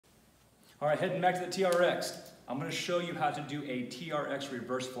All right, heading back to the TRX. I'm gonna show you how to do a TRX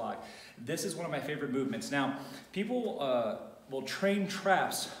reverse fly. This is one of my favorite movements. Now, people will train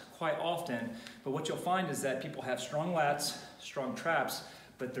traps quite often, but what you'll find is that people have strong lats, strong traps,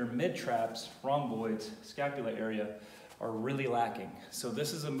 but their mid traps, rhomboids, scapula area, are really lacking. So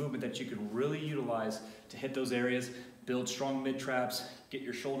this is a movement that you can really utilize to hit those areas, build strong mid traps, get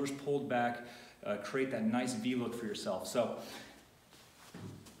your shoulders pulled back, create that nice V look for yourself. So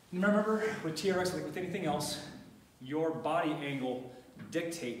remember, with TRX, like with anything else, your body angle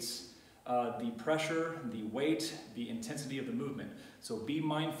dictates the pressure, the weight, the intensity of the movement. So be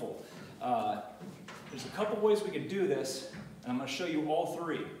mindful. There's a couple ways we can do this, and I'm going to show you all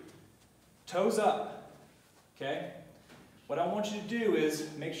three. Toes up, okay? What I want you to do is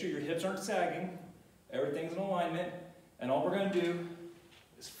make sure your hips aren't sagging, everything's in alignment, and all we're going to do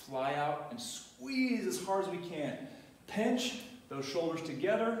is fly out and squeeze as hard as we can. Pinch those shoulders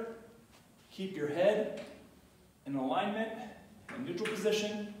together, keep your head in alignment, in neutral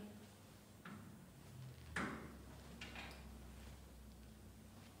position.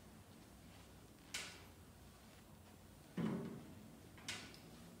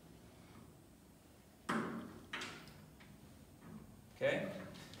 Okay,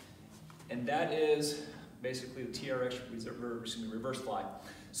 and that is basically the TRX reverse fly.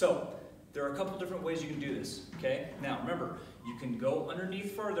 So there are a couple different ways you can do this. Okay, now remember, you can go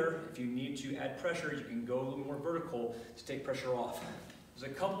underneath further. If you need to add pressure, you can go a little more vertical to take pressure off. There's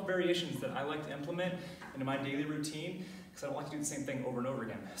a couple variations that I like to implement into my daily routine because I don't like to do the same thing over and over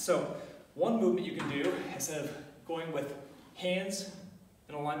again. So one movement you can do, instead of going with hands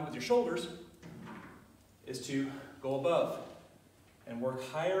in alignment with your shoulders, is to go above and work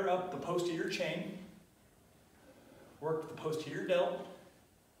higher up the posterior chain, work the posterior delt,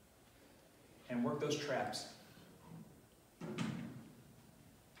 and work those traps.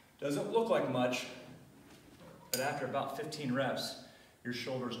 Doesn't look like much, but after about 15 reps, your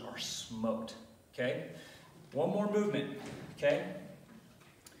shoulders are smoked, okay? One more movement, okay?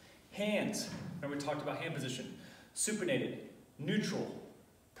 Hands, remember we talked about hand position. Supinated, neutral,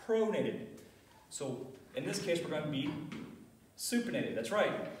 pronated. So in this case, we're gonna be supinated, that's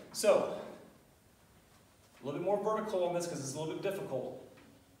right. So, a little bit more vertical on this because it's a little bit difficult.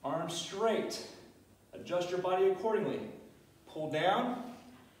 Arms straight, adjust your body accordingly. Pull down,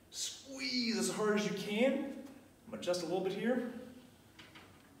 squeeze as hard as you can. I'm gonna adjust a little bit here.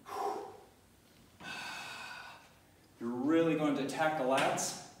 You're really going to attack the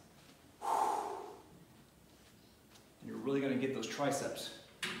lats. You're really going to get those triceps.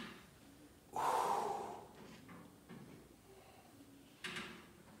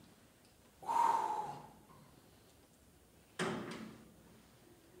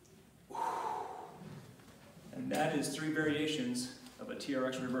 And that is 3 variations of a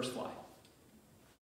TRX reverse fly.